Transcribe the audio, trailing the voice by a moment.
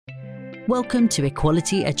Welcome to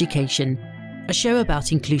Equality Education, a show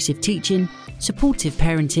about inclusive teaching, supportive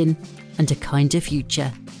parenting, and a kinder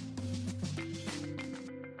future.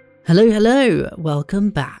 Hello,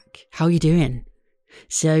 welcome back. How are you doing?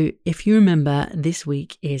 So, if you remember, this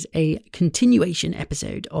week is a continuation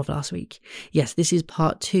episode of last week. Yes, this is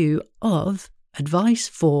part 2 of Advice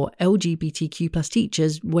for LGBTQ+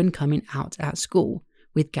 teachers when coming out at school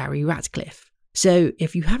with Gary Ratcliffe. So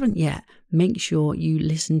if you haven't yet, make sure you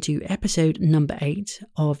listen to episode number 8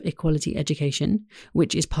 of Equality Education,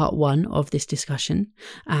 which is part 1 of this discussion.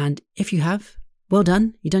 And if you have, well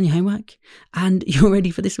done, you've done your homework and you're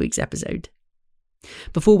ready for this week's episode.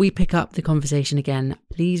 Before we pick up the conversation again,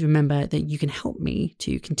 please remember that you can help me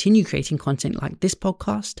to continue creating content like this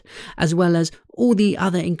podcast, as well as all the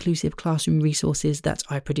other inclusive classroom resources that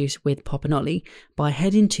I produce with Pop and Ollie by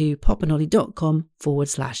heading to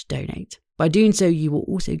popandolly.com/donate. By doing so, you will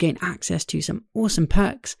also gain access to some awesome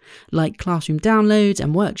perks like classroom downloads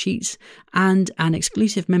and worksheets and an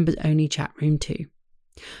exclusive members only chat room too.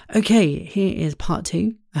 Okay, here is part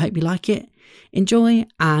 2. I hope you like it. Enjoy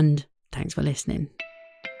and thanks for listening.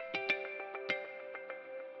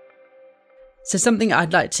 So something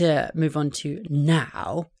I'd like to move on to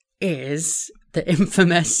now is the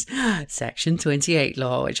infamous Section 28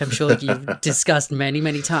 law, which I'm sure you've discussed many,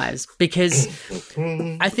 many times, because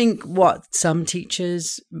I think what some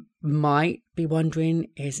teachers might be wondering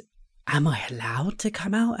is, am I allowed to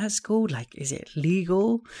come out at school? Like, is it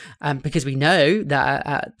legal? Because we know that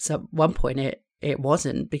at one point it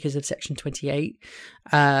wasn't because of Section 28,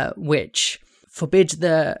 which forbids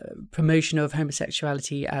the promotion of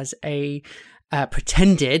homosexuality as a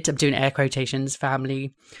pretended, I'm doing air quotations,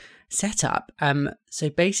 family setup. So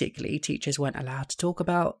basically, teachers weren't allowed to talk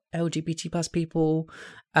about LGBT plus people.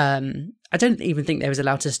 I don't even think they was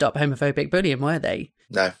allowed to stop homophobic bullying, were they?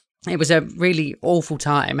 No. It was a really awful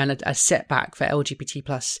time and a setback for LGBT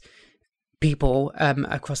plus people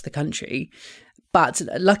across the country. But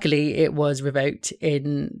luckily, it was revoked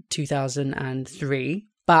in 2003.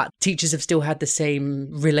 But teachers have still had the same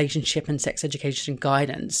relationship and sex education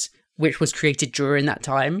guidance, which was created during that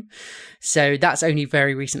time. So that's only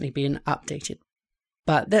very recently been updated.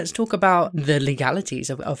 But let's talk about the legalities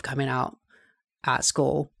of coming out at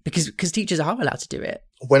school, because teachers are allowed to do it.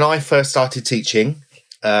 When I first started teaching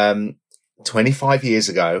 25 years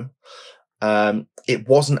ago, it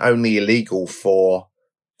wasn't only illegal for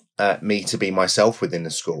me to be myself within the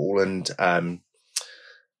school. And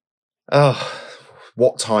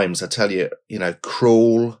what times, I tell you,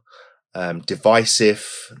 cruel,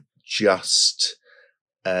 divisive, just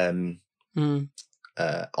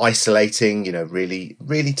isolating, really,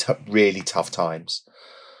 really tough times.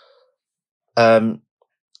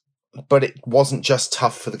 But it wasn't just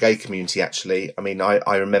tough for the gay community, actually. I mean,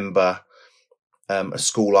 I remember a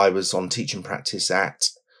school I was on teaching practice at,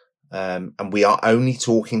 and we are only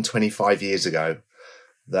talking 25 years ago,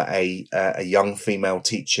 that a young female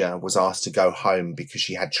teacher was asked to go home because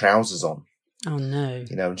she had trousers on. Oh no!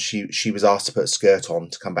 And she was asked to put a skirt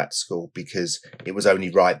on to come back to school because it was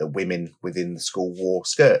only right that women within the school wore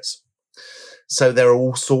skirts. So there are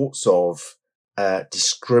all sorts of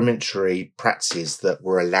discriminatory practices that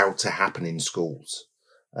were allowed to happen in schools.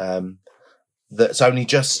 That's only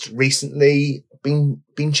just recently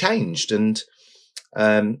been changed, and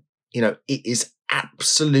it is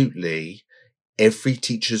absolutely every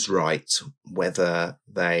teacher's right, whether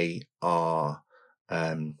they are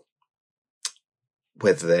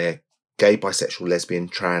whether they're gay, bisexual, lesbian,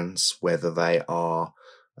 trans, whether they are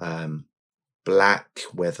black,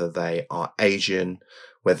 whether they are Asian,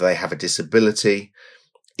 whether they have a disability.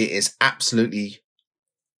 It is absolutely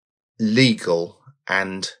legal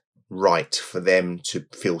and right for them to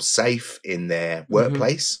feel safe in their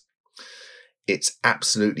workplace. It's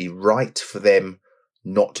absolutely right for them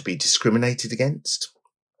not to be discriminated against.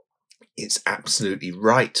 It's absolutely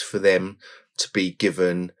right for them to be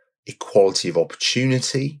given equality of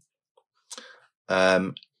opportunity.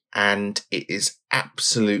 And it is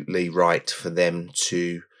absolutely right for them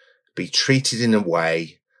to be treated in a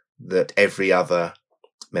way that every other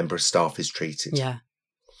member of staff is treated. Yeah.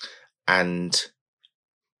 And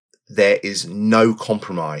there is no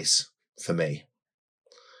compromise for me.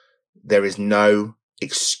 There is no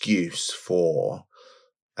excuse for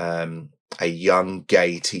a young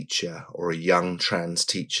gay teacher or a young trans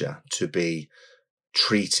teacher to be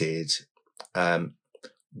treated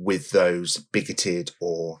with those bigoted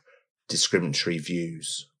or discriminatory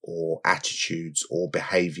views or attitudes or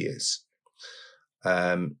behaviours.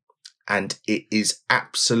 And it is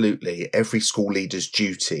absolutely every school leader's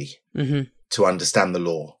duty to understand the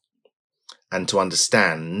law and to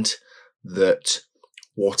understand that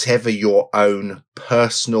whatever your own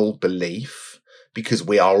personal belief, because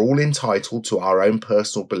we are all entitled to our own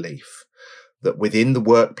personal belief, that within the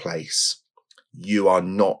workplace, you are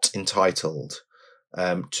not entitled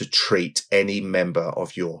to treat any member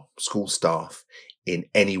of your school staff in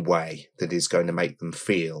any way that is going to make them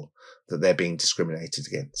feel that they're being discriminated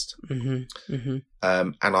against. Mm-hmm. Mm-hmm.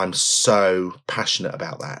 And I'm so passionate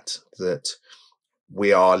about that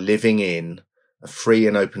we are living in a free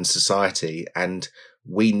and open society, and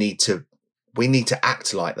we need to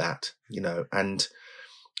act like that, and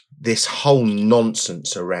this whole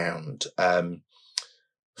nonsense around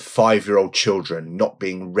 5-year-old children not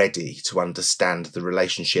being ready to understand the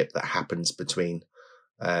relationship that happens between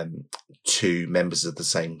two members of the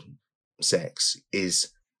same sex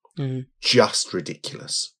is just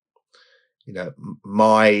ridiculous.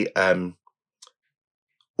 My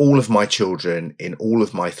all of my children in all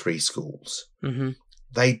of my 3 schools,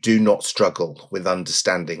 they do not struggle with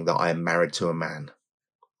understanding that I am married to a man.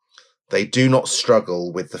 They do not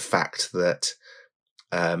struggle with the fact that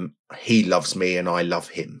he loves me and I love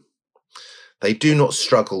him. They do not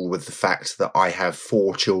struggle with the fact that I have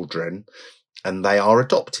 4 children and they are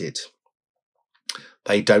adopted.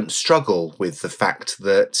 They don't struggle with the fact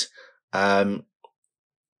that that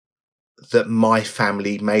my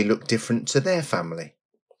family may look different to their family.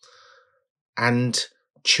 And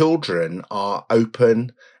children are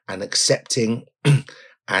open and accepting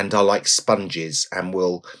and are like sponges and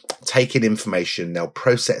will take in information, they'll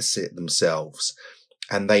process it themselves,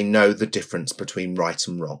 and they know the difference between right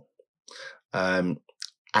and wrong.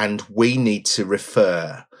 And we need to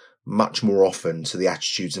refer much more often to the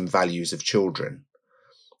attitudes and values of children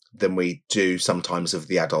than we do sometimes of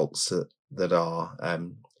the adults that are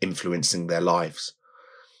influencing their lives.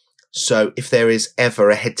 So if there is ever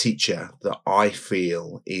a head teacher that I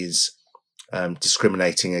feel is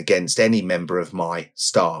discriminating against any member of my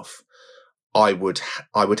staff, I would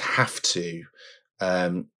have to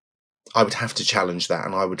challenge that,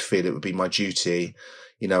 and I would feel it would be my duty,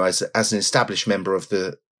 as an established member of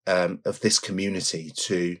the of this community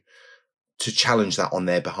to challenge that on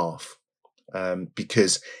their behalf,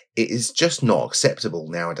 because it is just not acceptable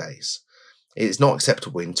nowadays. It is not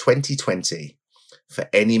acceptable in 2020 for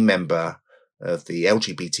any member of the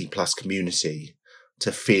LGBT plus community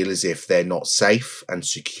to feel as if they're not safe and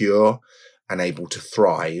secure and able to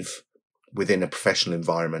thrive within a professional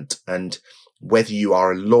environment. And whether you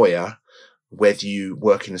are a lawyer, whether you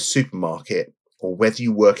work in a supermarket, or whether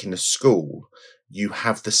you work in a school, you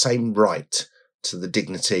have the same right to the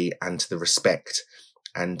dignity and to the respect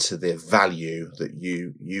and to the value that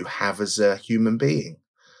you have as a human being.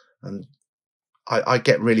 And I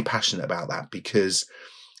get really passionate about that, because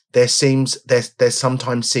there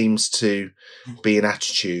sometimes seems to be an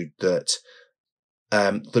attitude that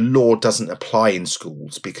the law doesn't apply in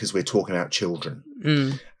schools because we're talking about children.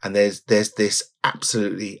 And there's this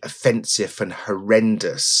absolutely offensive and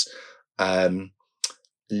horrendous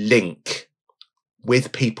link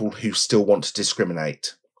with people who still want to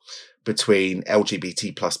discriminate between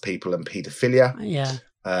LGBT plus people and paedophilia. Yeah.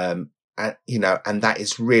 And that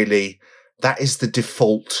is the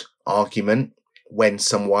default argument when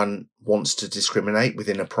someone wants to discriminate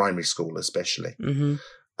within a primary school, especially.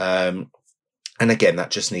 And again, that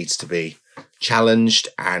just needs to be challenged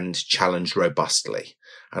and challenged robustly.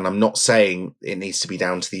 And I'm not saying it needs to be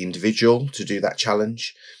down to the individual to do that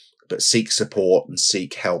challenge, but seek support and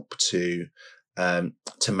seek help to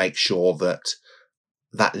make sure that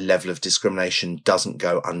that level of discrimination doesn't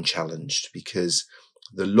go unchallenged, because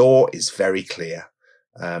the law is very clear.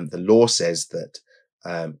 The law says that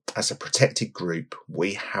as a protected group,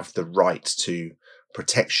 we have the right to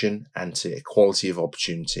protection and to equality of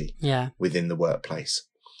opportunity within the workplace.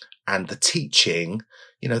 And the teaching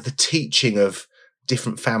of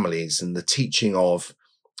different families and the teaching of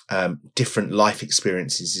different life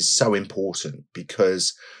experiences is so important,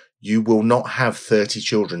 because you will not have 30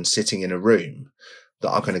 children sitting in a room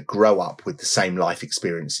that are going to grow up with the same life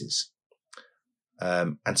experiences.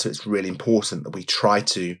 And so it's really important that we try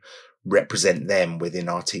to represent them within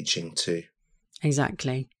our teaching too.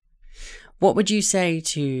 Exactly. What would you say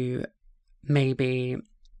to maybe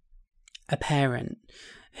a parent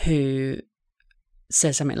who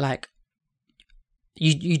says something like,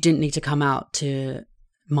 you didn't need to come out to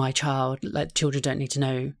my child, like children don't need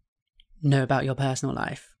to know about your personal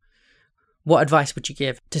life? What advice would you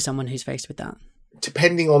give to someone who's faced with that?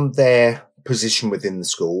 Depending on their position within the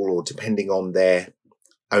school, or depending on their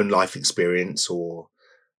own life experience, or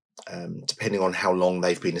depending on how long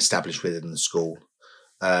they've been established within the school,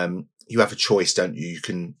 you have a choice, don't you? You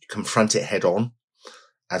can confront it head on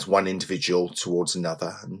as one individual towards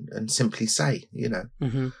another, and simply say,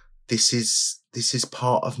 this is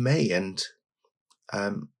part of me, and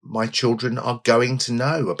my children are going to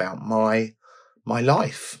know about my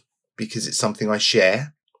life because it's something I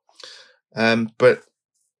share. But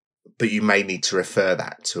you may need to refer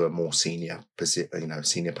that to a more senior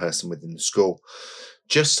person within the school,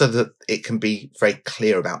 just so that it can be very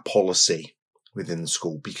clear about policy within the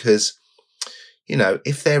school. Because,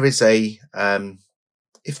 if there is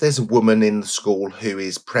if there's a woman in the school who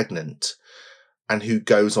is pregnant and who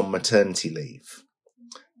goes on maternity leave,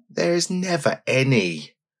 there is never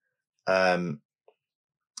any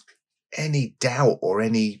doubt or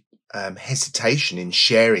any hesitation in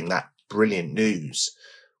sharing that brilliant news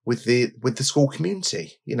with the school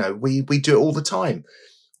community. We do it all the time.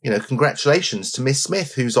 Congratulations to Miss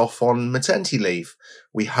Smith, who's off on maternity leave.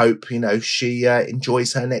 We hope, she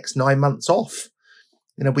enjoys her next 9 months off.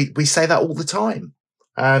 We say that all the time.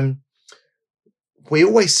 We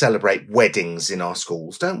always celebrate weddings in our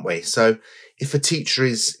schools, don't we? So if a teacher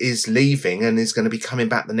is leaving and is going to be coming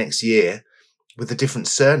back the next year with a different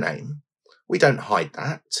surname, we don't hide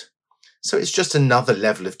that. So it's just another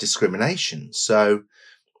level of discrimination. So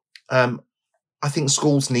I think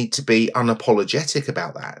schools need to be unapologetic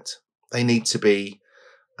about that. They need to be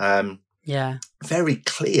very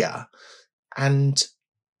clear and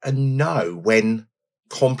know when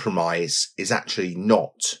compromise is actually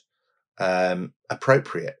not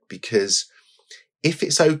appropriate. Because if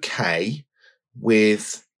it's okay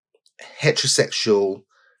with heterosexual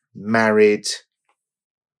married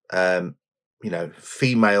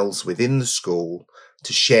females within the school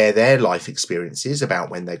to share their life experiences about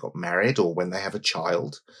when they got married or when they have a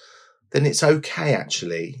child, then it's okay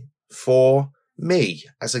actually for me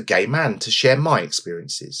as a gay man to share my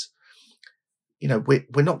experiences.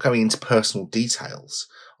 We're not going into personal details.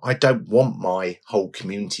 I don't want my whole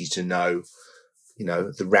community to know,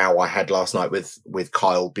 the row I had last night with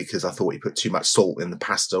Kyle because I thought he put too much salt in the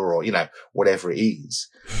pasta, or, whatever it is.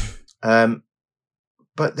 But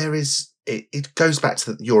there is, it goes back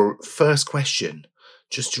to your first question,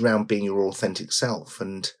 just around being your authentic self.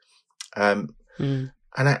 And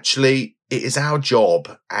actually it is our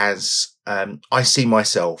job as, I see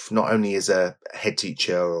myself not only as a head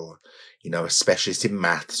teacher or, a specialist in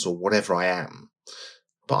maths or whatever I am,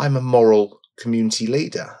 but I'm a moral community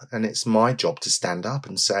leader, and it's my job to stand up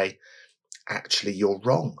and say, actually, you're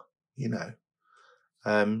wrong.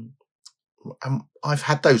 I've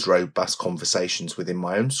had those robust conversations within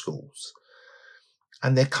my own schools.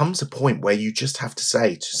 And there comes a point where you just have to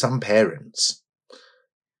say to some parents,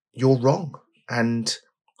 you're wrong. And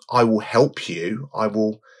I will help you. I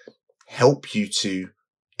will help you to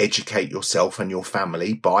educate yourself and your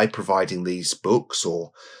family by providing these books,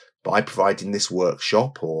 or by providing this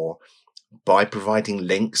workshop, or by providing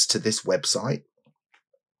links to this website.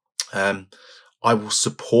 I will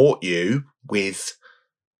support you with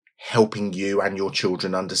helping you and your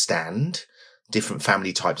children understand different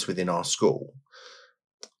family types within our school.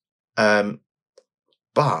 But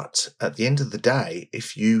at the end of the day,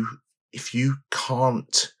 if you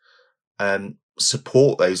can't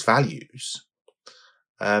support those values,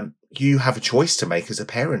 you have a choice to make as a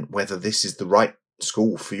parent whether this is the right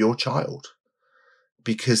school for your child.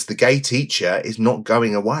 Because the gay teacher is not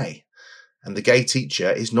going away, and the gay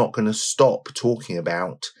teacher is not going to stop talking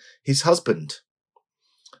about his husband.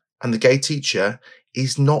 And the gay teacher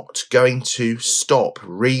is not going to stop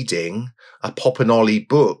reading a Pop and Ollie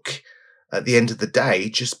book at the end of the day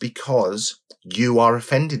just because you are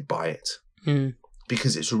offended by it.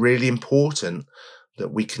 Because it's really important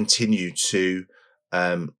that we continue to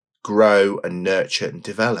grow and nurture and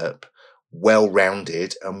develop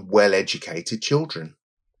well-rounded and well-educated children.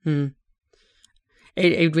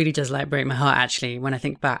 It really does break my heart, actually, when I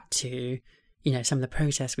think back to, some of the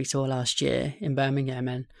protests we saw last year in Birmingham,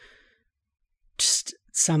 and just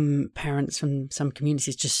some parents from some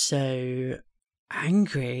communities just so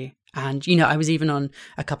angry. And, I was even on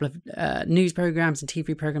a couple of news programs and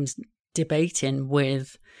TV programs debating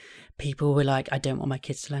with people who were like, I don't want my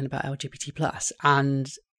kids to learn about LGBT+. And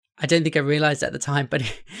I don't think I realized at the time, but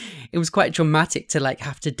it was quite traumatic to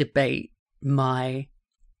have to debate my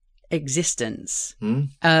existence.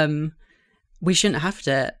 We shouldn't have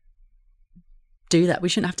to do that. We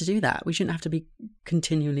shouldn't have to do that. We shouldn't have to be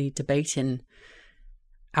continually debating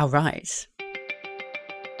our rights.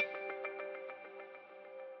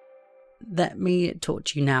 Let me talk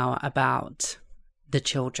to you now about the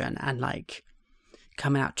children and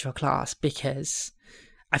coming out to a class, because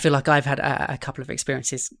I feel like I've had a couple of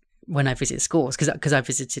experiences when I visit schools, because I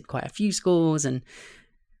visited quite a few schools, and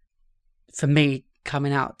for me,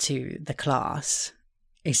 coming out to the class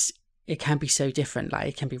it can be so different. Like,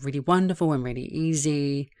 it can be really wonderful and really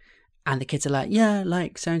easy, and the kids are like, yeah,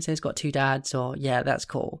 like so and so's got 2 dads, or yeah, that's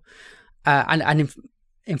cool. And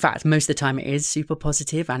in fact, most of the time it is super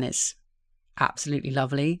positive and it's absolutely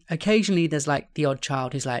lovely. Occasionally there's like the odd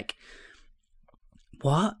child who's like,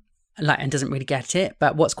 what? Like, and doesn't really get it.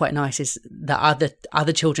 But what's quite nice is that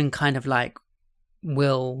other children kind of like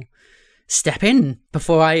will step in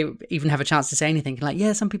before I even have a chance to say anything. Like,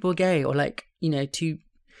 yeah, some people are gay, or like, you know, two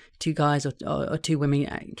guys or 2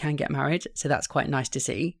 women can get married. So that's quite nice to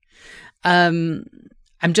see. I'm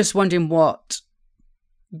just wondering what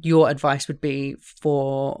your advice would be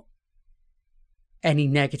for any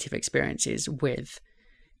negative experiences with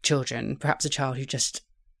children. Perhaps a child who just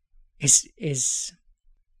is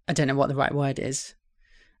I don't know what the right word is,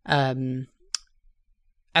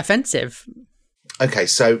 offensive. Okay,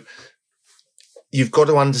 so you've got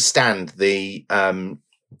to understand the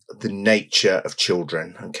nature of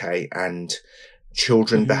children, okay? And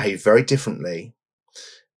children behave very differently,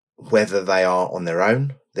 whether they are on their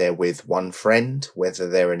own, they're with one friend, whether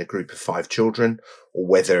they're in a group of 5 children, or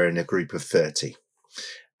whether they're in a group of 30.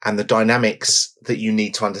 And the dynamics that you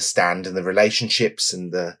need to understand, and the relationships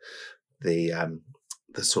and the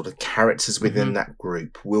sort of characters within that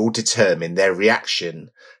group will determine their reaction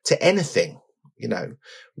to anything. You know,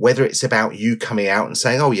 whether it's about you coming out and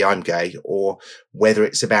saying, oh yeah, I'm gay, or whether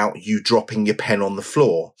it's about you dropping your pen on the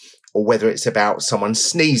floor, or whether it's about someone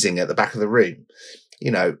sneezing at the back of the room. You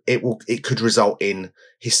know, it could result in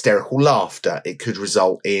hysterical laughter. It could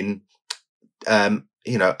result in,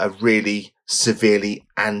 you know, a really severely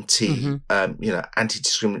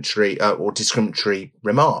anti-discriminatory or discriminatory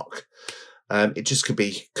remark. It just could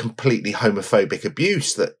be completely homophobic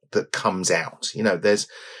abuse that comes out. You know, there's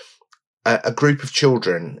a group of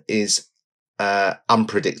children is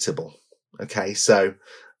unpredictable. Okay, so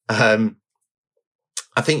I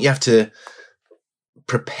think you have to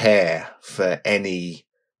prepare for any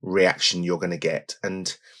reaction you're going to get.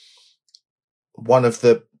 And one of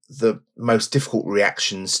the most difficult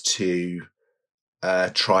reactions to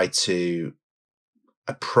try to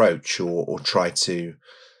approach or try to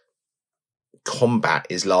combat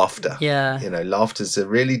is laughter. Yeah. You know, laughter's a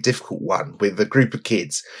really difficult one with a group of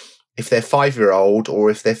kids. If they're 5-year-old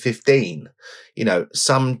or if they're 15, you know,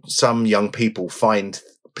 some young people find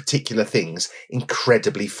particular things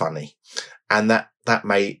incredibly funny, and that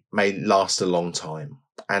may last a long time.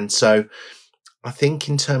 And so I think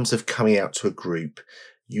in terms of coming out to a group,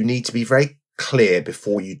 you need to be very clear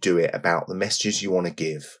before you do it about the messages you want to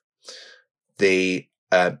give, the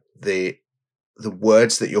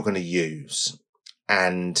words that you're going to use,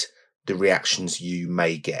 and the reactions you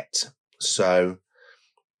may get. So,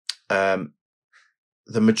 the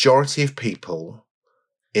majority of people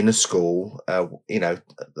in a school, you know,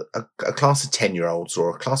 a class of 10-year-olds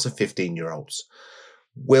or a class of 15-year-olds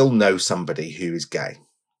will know somebody who is gay,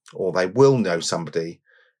 or they will know somebody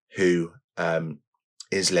who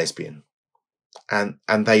is lesbian, and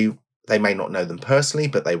they may not know them personally,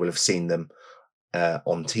 but they will have seen them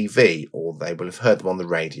on TV, or they will have heard them on the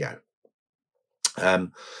radio.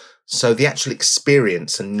 So the actual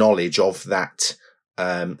experience and knowledge of that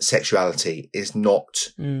sexuality is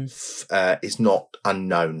not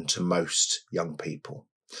unknown to most young people,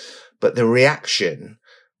 but the reaction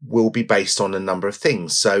will be based on a number of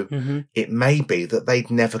things. So it may be that they'd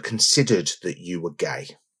never considered that you were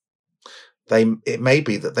gay. It may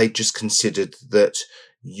be that they just considered that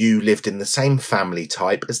you lived in the same family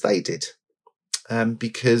type as they did,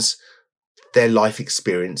 because their life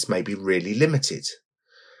experience may be really limited.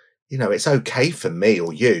 You know, it's okay for me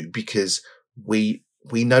or you because we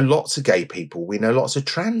know lots of gay people, we know lots of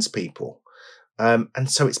trans people, and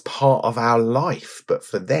so it's part of our life. But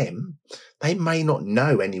for them, they may not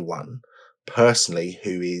know anyone personally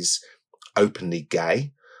who is openly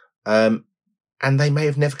gay, and they may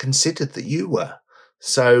have never considered that you were.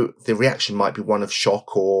 So the reaction might be one of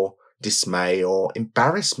shock or dismay or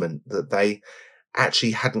embarrassment that they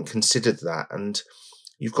actually hadn't considered that. And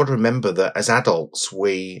you've got to remember that as adults,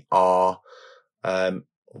 we are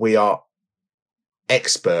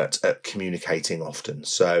expert at communicating often.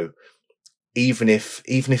 So even if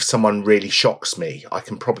someone really shocks me, I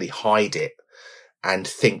can probably hide it and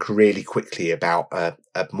think really quickly about a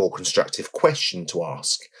more constructive question to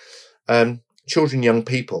ask. Children, young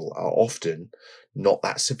people are often not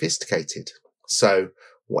that sophisticated. So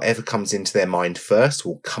whatever comes into their mind first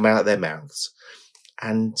will come out of their mouths.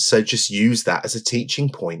 And so just use that as a teaching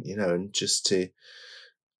point, you know, and just to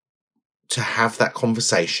have that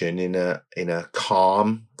conversation in a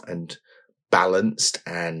calm and balanced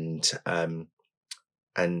and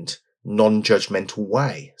non-judgmental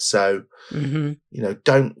way. So, Mm-hmm.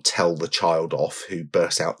 Don't tell the child off who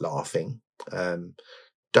bursts out laughing.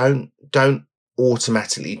 Don't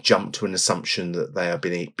automatically jump to an assumption that they are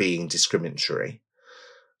being discriminatory.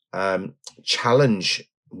 Challenge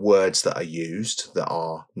words that are used that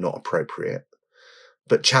are not appropriate,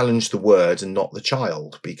 but challenge the word and not the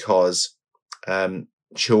child, because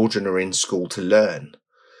children are in school to learn.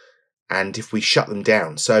 And if we shut them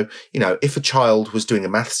down, so, if a child was doing a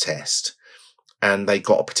maths test and they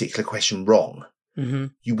got a particular question wrong, Mm-hmm.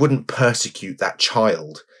 you wouldn't persecute that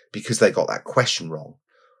child because they got that question wrong.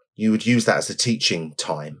 You would use that as a teaching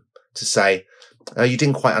time to say, oh, you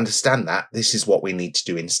didn't quite understand that. This is what we need to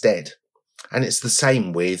do instead. And it's the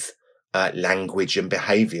same with language and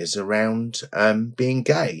behaviours around being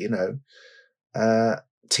gay.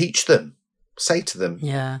 Teach them, say to them,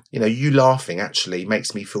 Yeah. You laughing actually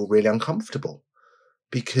makes me feel really uncomfortable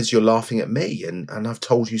because you're laughing at me and I've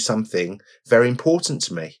told you something very important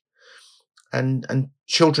to me. And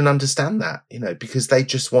children understand that, because they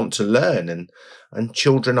just want to learn, and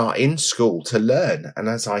children are in school to learn. And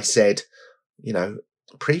as I said,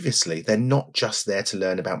 previously, they're not just there to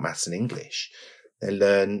learn about maths and English.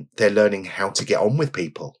 They're learning how to get on with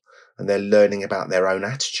people, and they're learning about their own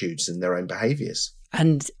attitudes and their own behaviours.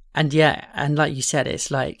 And yeah, and like you said,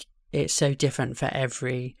 it's so different for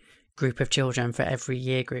every group of children, for every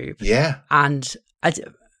year group. Yeah. And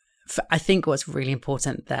I think what's really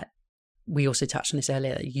important, that we also touched on this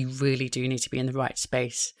earlier, that you really do need to be in the right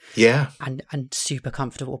space. Yeah. And super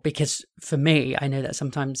comfortable. Because for me, I know that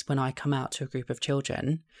sometimes when I come out to a group of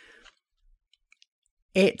children,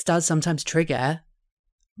 it does sometimes trigger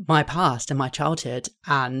my past and my childhood.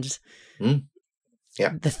 And the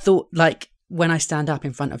thought, like when I stand up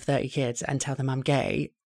in front of 30 kids and tell them I'm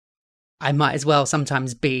gay, I might as well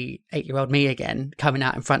sometimes be 8-year-old me again, coming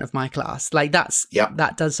out in front of my class. Like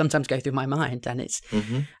that does sometimes go through my mind. And it's,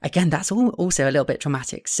 again, that's also a little bit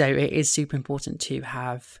traumatic. So it is super important to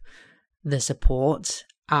have the support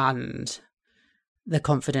and the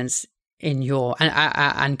confidence in your,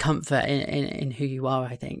 and comfort in who you are,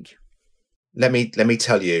 I think. Let me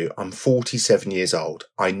tell you, I'm 47 years old.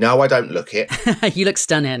 I know I don't look it. You look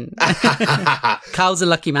stunning. Carl's a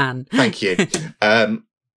lucky man. Thank you.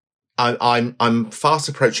 I'm fast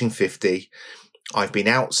approaching 50. I've been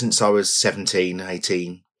out since I was 17,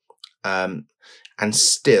 18. And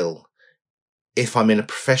still, if I'm in a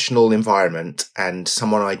professional environment and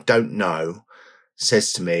someone I don't know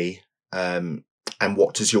says to me, and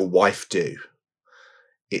what does your wife do?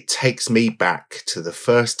 It takes me back to the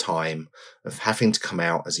first time of having to come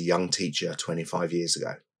out as a young teacher 25 years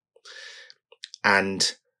ago.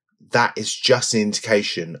 And that is just an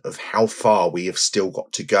indication of how far we have still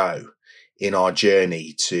got to go in our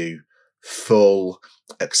journey to full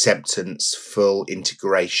acceptance, full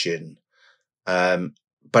integration.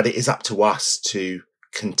 But it is up to us to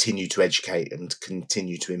continue to educate and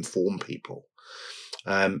continue to inform people.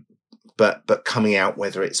 But coming out,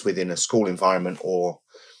 whether it's within a school environment or,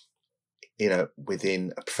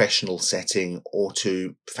 within a professional setting or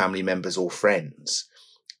to family members or friends,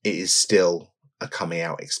 it is still a coming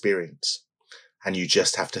out experience. And you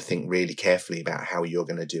just have to think really carefully about how you're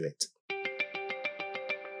going to do it.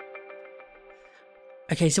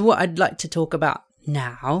 Okay, so what I'd like to talk about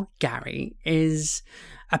now, Gary, is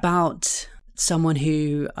about someone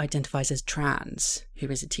who identifies as trans, who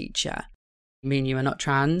is a teacher. Me and you are not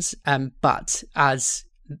trans, but as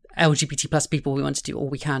LGBT plus people, we want to do all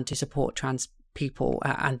we can to support trans people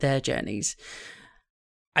and their journeys.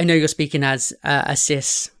 I know you're speaking as a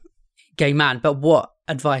cis gay man, but what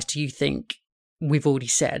advice do you think we've already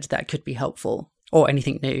said that could be helpful, or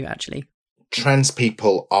anything new, actually? Trans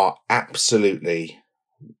people are absolutely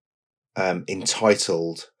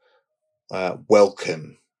entitled,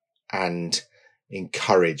 welcome, and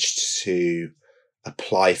encouraged to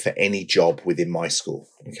apply for any job within my school.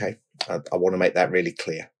 Okay. I want to make that really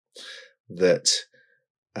clear, that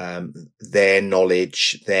their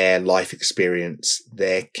knowledge, their life experience,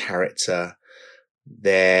 their character,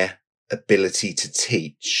 their ability to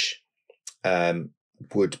teach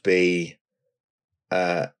would be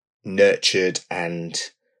nurtured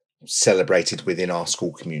and celebrated within our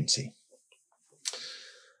school community.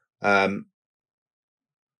 But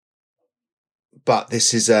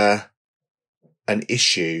this is an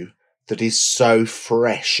issue that is so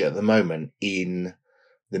fresh at the moment in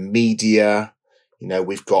the media.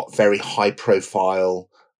 We've got very high profile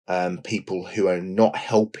people who are not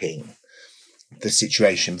helping the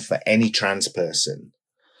situation for any trans person.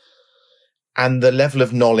 And the level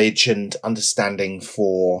of knowledge and understanding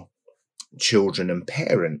for children and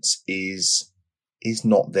parents is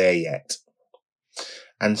not there yet.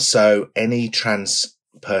 And so any trans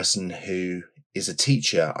person who is a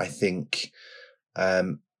teacher, I think,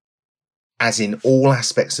 as in all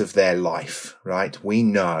aspects of their life, right? We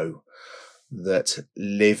know that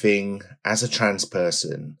living as a trans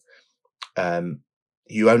person,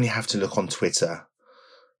 you only have to look on Twitter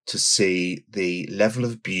to see the level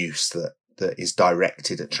of abuse that is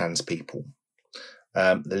directed at trans people,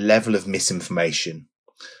 the level of misinformation,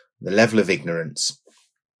 the level of ignorance.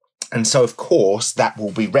 And so, of course, that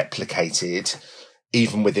will be replicated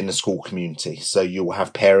even within the school community. So you'll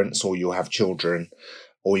have parents, or you'll have children,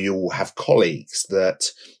 or you'll have colleagues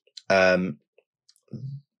that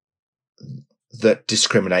that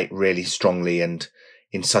discriminate really strongly and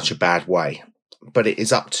in such a bad way. But it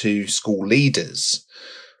is up to school leaders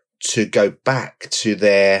to go back to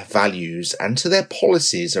their values and to their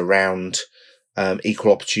policies around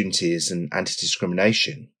equal opportunities and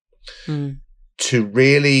anti-discrimination to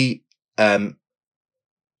really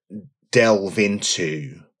delve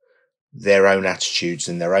into their own attitudes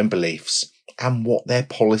and their own beliefs and what their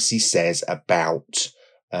policy says about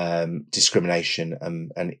discrimination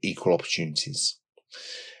and equal opportunities.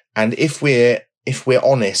 And if we're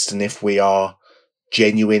honest, and if we are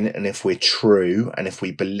genuine, and if we're true, and if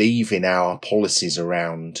we believe in our policies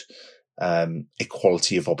around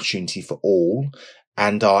equality of opportunity for all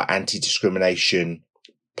and our anti-discrimination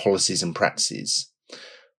policies and practices,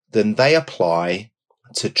 then they apply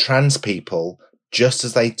to trans people just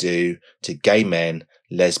as they do to gay men,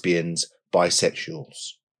 lesbians,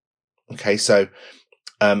 bisexuals. Okay, so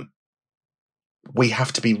we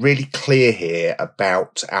have to be really clear here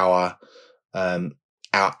about our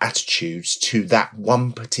attitudes to that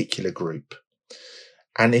one particular group.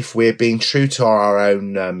 And if we're being true to our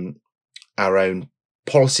own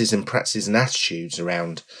policies and practices and attitudes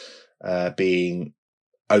around being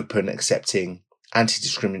open, accepting,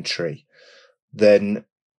 anti-discriminatory, then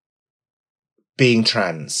being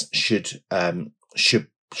trans should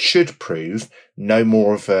prove no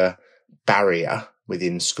more of a barrier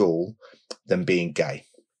within school than being gay.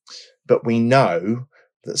 But we know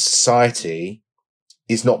that society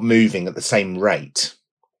is not moving at the same rate,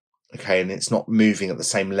 okay, and it's not moving at the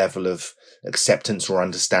same level of acceptance or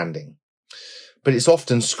understanding. But it's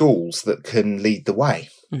often schools that can lead the way.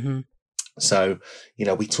 Mm-hmm. So,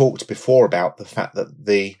 we talked before about the fact that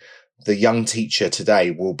the young teacher today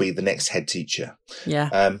will be the next head teacher.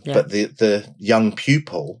 Yeah. But the young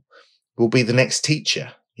pupil will be the next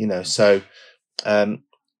teacher, So, a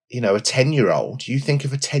 10-year-old, you think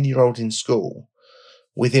of a 10-year-old in school,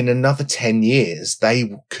 within another 10 years,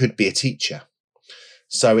 they could be a teacher.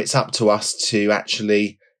 So it's up to us to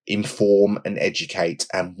actually inform and educate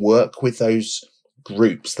and work with those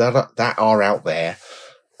groups that are out there,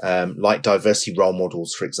 like diversity role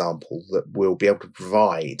models, for example, that will be able to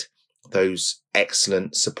provide those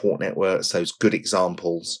excellent support networks, those good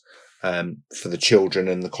examples for the children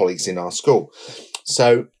and the colleagues in our school.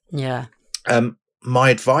 So,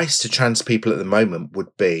 my advice to trans people at the moment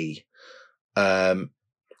would be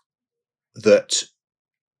that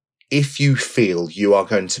if you feel you are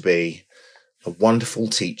going to be a wonderful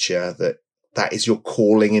teacher, that is your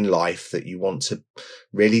calling in life, that you want to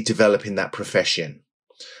really develop in that profession,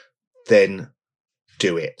 then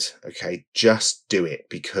do it. Okay. Just do it,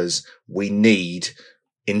 because we need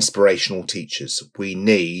inspirational teachers. We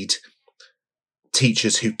need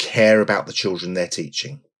teachers who care about the children they're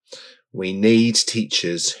teaching. We need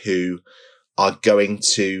teachers who are going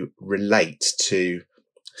to relate to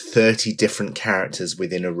 30 different characters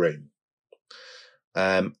within a room.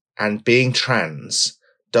 And being trans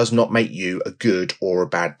does not make you a good or a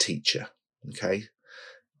bad teacher. Okay.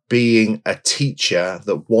 Being a teacher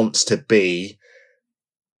that wants to be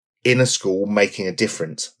in a school making a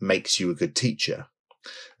difference makes you a good teacher.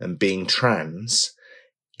 And being trans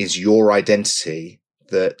is your identity,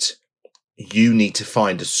 that you need to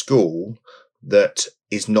find a school that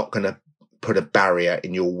is not going to put a barrier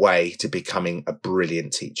in your way to becoming a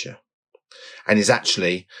brilliant teacher, and is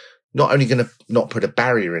actually not only going to not put a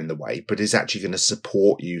barrier in the way, but is actually going to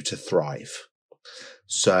support you to thrive.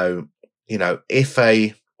 So, if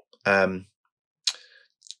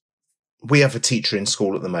we have a teacher in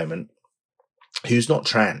school at the moment who's not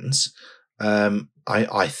trans,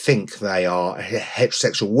 I think they are a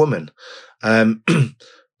heterosexual woman,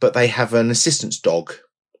 but they have an assistance dog.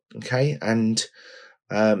 Okay. And,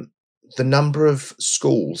 the number of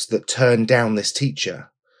schools that turned down this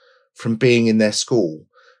teacher from being in their school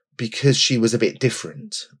because she was a bit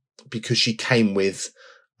different, because she came with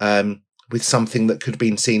something that could have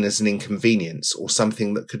been seen as an inconvenience, or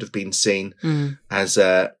something that could have been seen as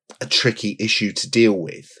a tricky issue to deal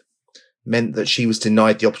with, meant that she was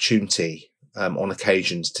denied the opportunity on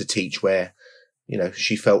occasions to teach where,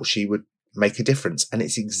 she felt she would make a difference. And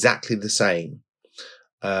it's exactly the same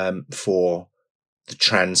for the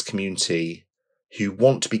trans community who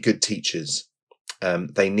want to be good teachers.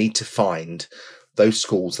 They need to find those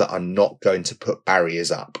schools that are not going to put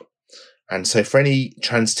barriers up. And so for any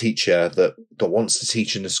trans teacher that wants to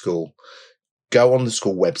teach in a school, go on the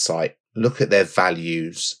school website, look at their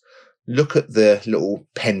values, look at the little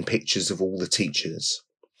pen pictures of all the teachers,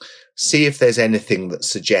 see if there's anything that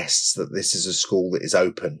suggests that this is a school that is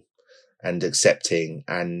open and accepting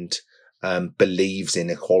and believes in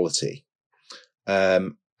equality.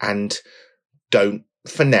 And don't,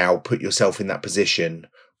 for now, put yourself in that position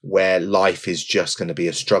where life is just going to be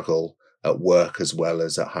a struggle at work as well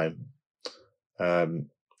as at home. And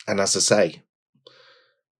as I say,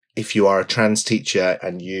 if you are a trans teacher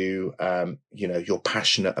and you're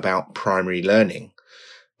passionate about primary learning,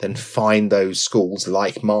 then find those schools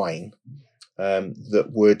like mine that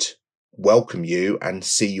would welcome you and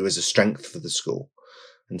see you as a strength for the school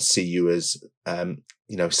and see you as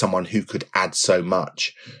someone who could add so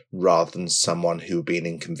much rather than someone who would be an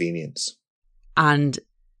inconvenience. And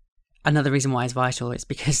another reason why it's vital is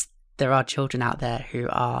because there are children out there who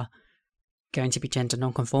are going to be gender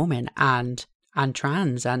non-conforming and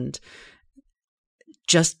trans, and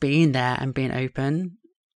just being there and being open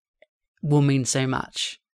will mean so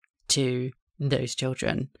much to those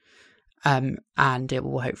children, and it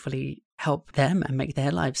will hopefully help them and make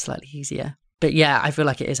their lives slightly easier. But yeah, I feel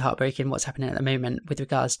like it is heartbreaking what's happening at the moment with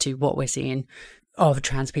regards to what we're seeing of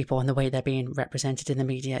trans people and the way they're being represented in the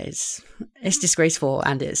media. It's disgraceful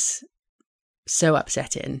and it's so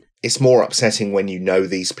upsetting. It's more upsetting when you know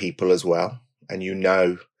these people as well, and you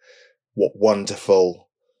know what wonderful,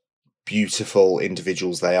 beautiful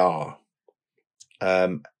individuals they are,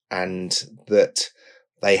 and that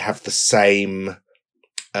they have the same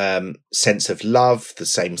sense of love, the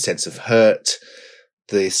same sense of hurt,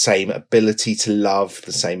 the same ability to love,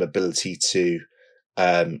 the same ability to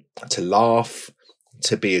laugh,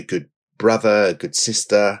 to be a good brother, a good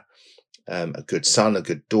sister, a good son, a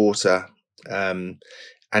good daughter, and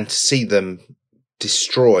to see them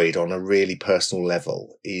destroyed on a really personal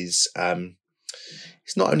level is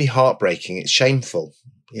it's not only heartbreaking, it's shameful.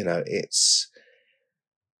 It's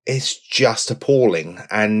just appalling.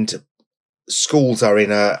 And schools are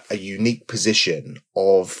in a unique position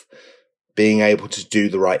of being able to do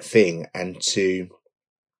the right thing and to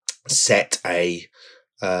set a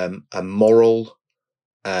moral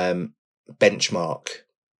benchmark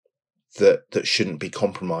that shouldn't be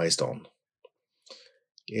compromised on.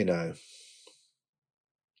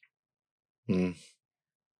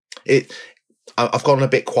 I've gone a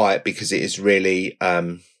bit quiet because it is really,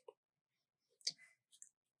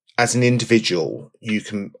 as an individual, you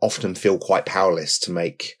can often feel quite powerless to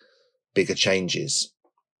make bigger changes.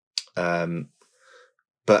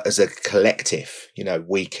 But as a collective,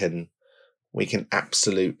 we can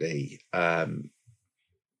absolutely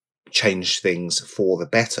change things for the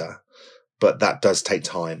better, but that does take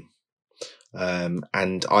time.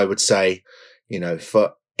 And I would say,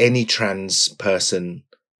 for any trans person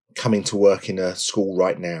coming to work in a school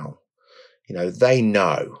right now, they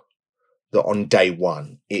know that on day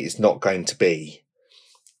one, it is not going to be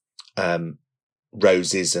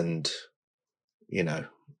roses and,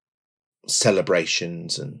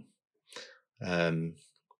 celebrations and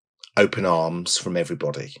open arms from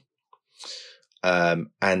everybody. And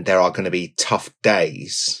there are going to be tough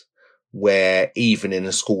days where even in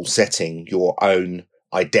a school setting, your own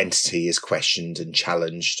identity is questioned and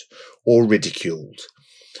challenged or ridiculed.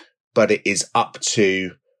 But it is up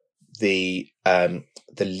to the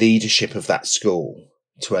leadership of that school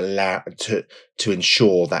to allow to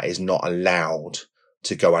ensure that is not allowed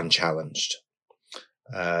to go unchallenged.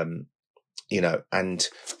 And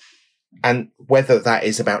whether that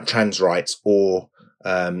is about trans rights or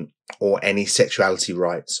any sexuality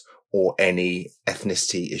rights or any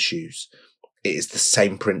ethnicity issues, it is the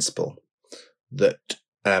same principle that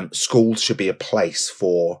schools should be a place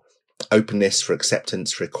for openness, for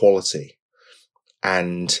acceptance, for equality.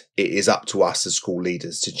 And it is up to us as school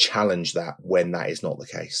leaders to challenge that when that is not the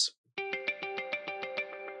case.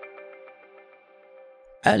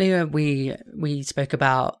 Earlier, we spoke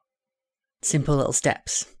about simple little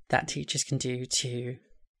steps that teachers can do to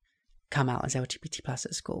come out as LGBT+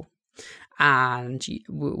 at school. And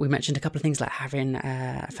we mentioned a couple of things like having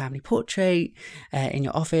a family portrait in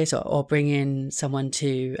your office or bringing someone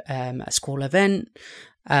to a school event.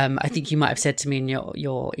 I think you might have said to me in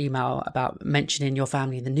your email about mentioning your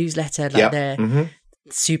family in the newsletter. Like they're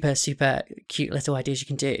super, super cute little ideas you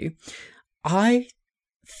can do. I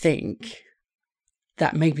think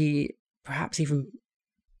that maybe perhaps even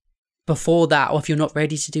before that, or if you're not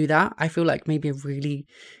ready to do that, I feel like maybe a really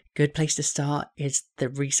good place to start is the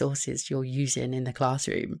resources you're using in the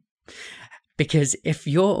classroom. Because if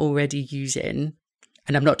you're already using,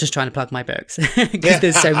 and I'm not just trying to plug my books, because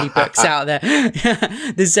there's so many books out there.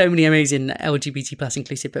 There's so many amazing LGBT plus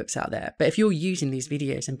inclusive books out there. But if you're using these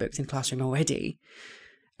videos and books in classroom already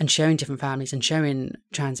and showing different families and showing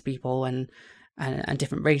trans people and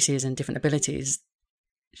different races and different abilities,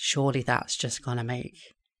 surely that's just going to make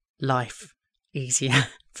life easier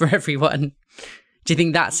for everyone. Do you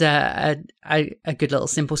think that's a good little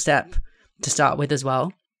simple step to start with as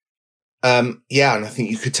well? Yeah, and I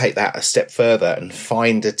think you could take that a step further and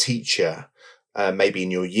find a teacher, maybe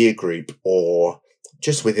in your year group or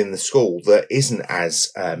just within the school, that isn't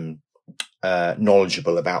as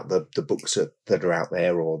knowledgeable about the books that are out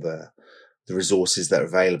there or the resources that are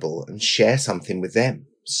available, and share something with them.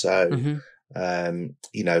 So,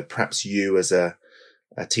 perhaps you as a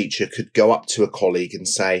teacher could go up to a colleague and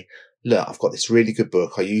say, look, I've got this really good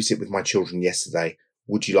book. I used it with my children yesterday.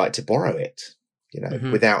 Would you like to borrow it?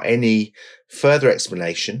 Without any further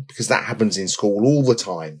explanation, because that happens in school all the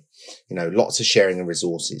time. Lots of sharing of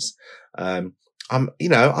resources. I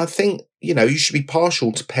think, you should be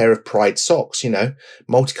partial to a pair of pride socks,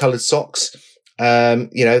 multicolored socks,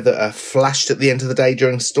 that are flashed at the end of the day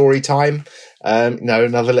during story time.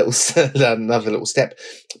 Another little step.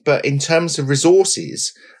 But in terms of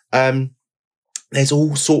resources, there's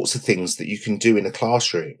all sorts of things that you can do in a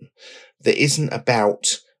classroom that isn't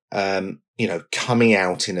about, coming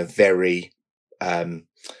out in a very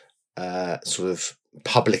sort of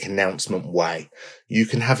public announcement way. You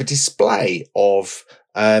can have a display of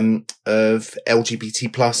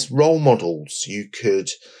LGBT plus role models. You could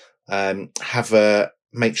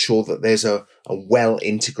make sure that there's a well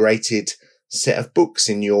integrated set of books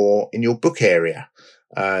in your book area.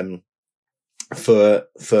 For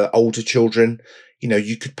older children,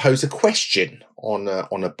 you could pose a question on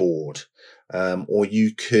a board, or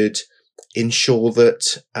you could ensure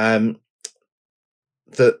that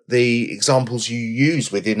that the examples you use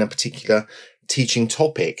within a particular teaching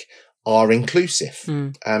topic are inclusive.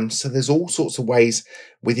 So there's all sorts of ways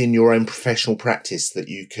within your own professional practice that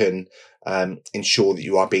you can ensure that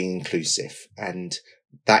you are being inclusive, and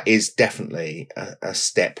that is definitely a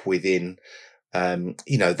step within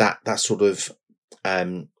that sort of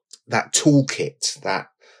that toolkit, that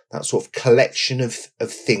sort of collection of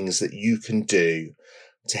things that you can do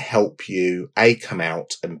to help you A, come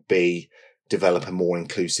out, and B, develop a more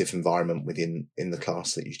inclusive environment in the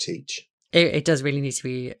class that you teach. It does really need to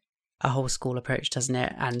be a whole school approach, doesn't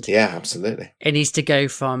it? And yeah, absolutely. It needs to go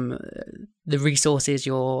from the resources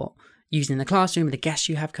you're using in the classroom, the guests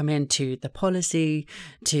you have come in, to the policy,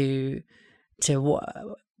 to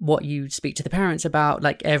what you speak to the parents about.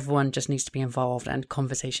 Like, everyone just needs to be involved, and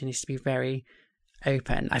conversation needs to be very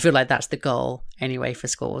open. I feel like that's the goal anyway for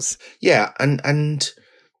schools. Yeah, and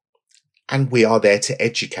we are there to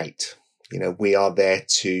educate. We are there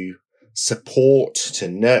to support, to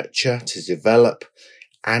nurture, to develop,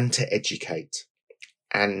 and to educate,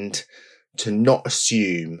 and to not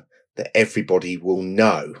assume that everybody will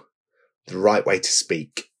know the right way to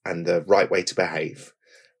speak and the right way to behave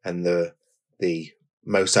and the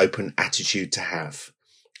most open attitude to have.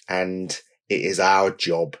 And it is our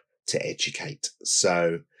job to educate.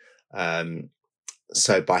 So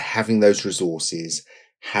by having those resources,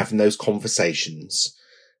 having those conversations,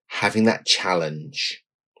 having that challenge,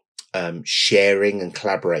 sharing and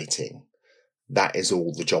collaborating, that is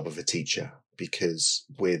all the job of a teacher, because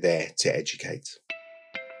we're there to educate.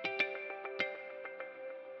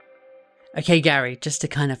 Okay, Gary, just to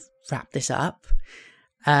kind of wrap this up,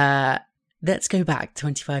 let's go back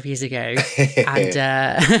 25 years ago.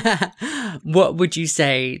 And what would you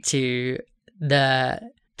say to the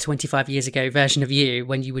 25 years ago version of you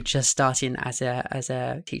when you were just starting as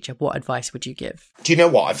a teacher? What advice would you give? Do you know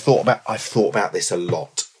what? I've thought about this a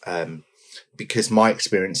lot, because my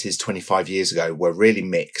experiences 25 years ago were really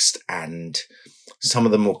mixed, and some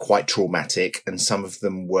of them were quite traumatic, and some of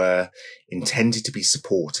them were intended to be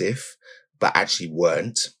supportive, but actually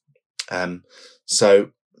weren't.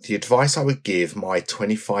 So the advice I would give my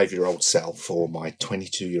 25-year-old self or my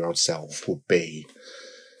 22-year-old self would be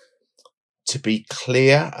to be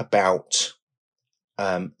clear about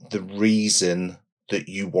the reason that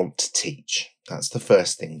you want to teach. That's the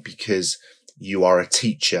first thing, because you are a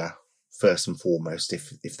teacher first and foremost.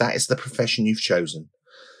 If that is the profession you've chosen,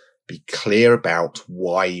 be clear about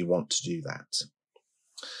why you want to do that.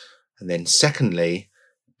 And then secondly,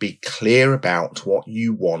 be clear about what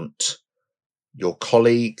you want your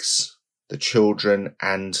colleagues, the children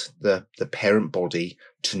and the parent body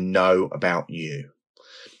to know about you.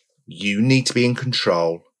 You need to be in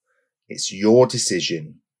control. It's your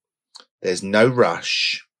decision. There's no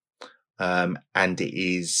rush. And it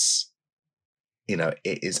is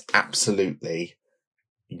absolutely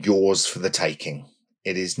yours for the taking.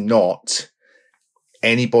 It is not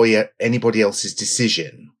anybody else's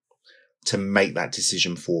decision to make that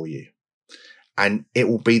decision for you. And it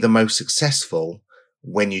will be the most successful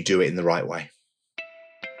when you do it in the right way.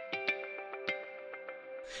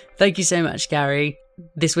 Thank you so much, Gary.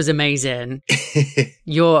 This was amazing.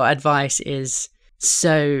 Your advice is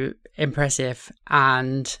so impressive,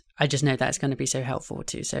 and I just know that it's going to be so helpful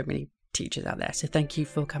to so many teachers out there. So thank you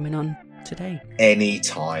for coming on today.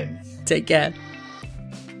 Anytime. Take care.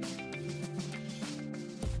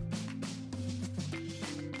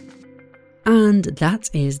 And that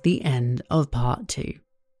is the end of part 2.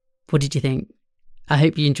 What did you think? I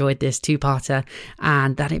hope you enjoyed this 2-parter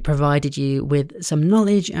and that it provided you with some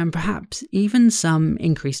knowledge and perhaps even some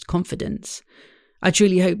increased confidence. I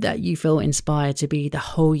truly hope that you feel inspired to be the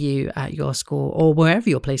whole you at your school or wherever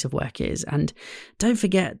your place of work is. And don't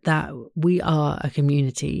forget that we are a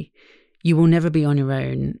community. You will never be on your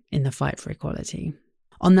own in the fight for equality.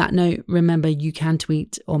 On that note, remember you can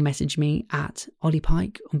tweet or message me at Ollie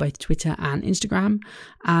Pike on both Twitter and Instagram.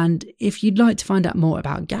 And if you'd like to find out more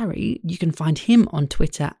about Gary, you can find him on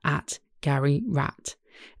Twitter at Gary Rat.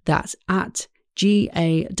 That's at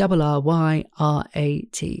GARRYRAT.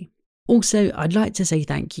 Also, I'd like to say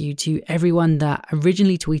thank you to everyone that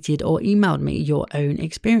originally tweeted or emailed me your own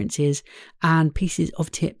experiences and pieces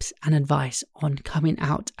of tips and advice on coming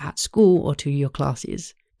out at school or to your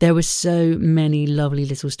classes. There were so many lovely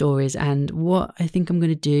little stories, and what I think I'm going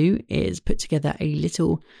to do is put together a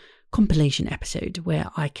little compilation episode where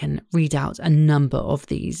I can read out a number of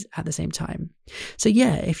these at the same time. So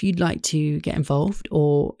yeah, if you'd like to get involved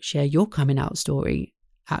or share your coming out story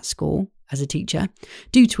at school as a teacher,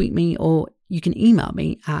 do tweet me or you can email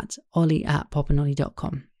me at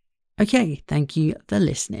ollie@popandollie.com. Okay, thank you for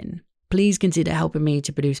listening. Please consider helping me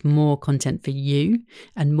to produce more content for you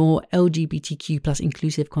and more LGBTQ+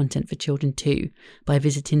 inclusive content for children too by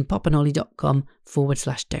visiting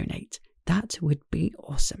popandollie.com/donate. That would be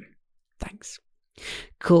awesome. Thanks.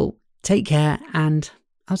 Cool. Take care and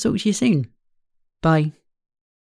I'll talk to you soon. Bye.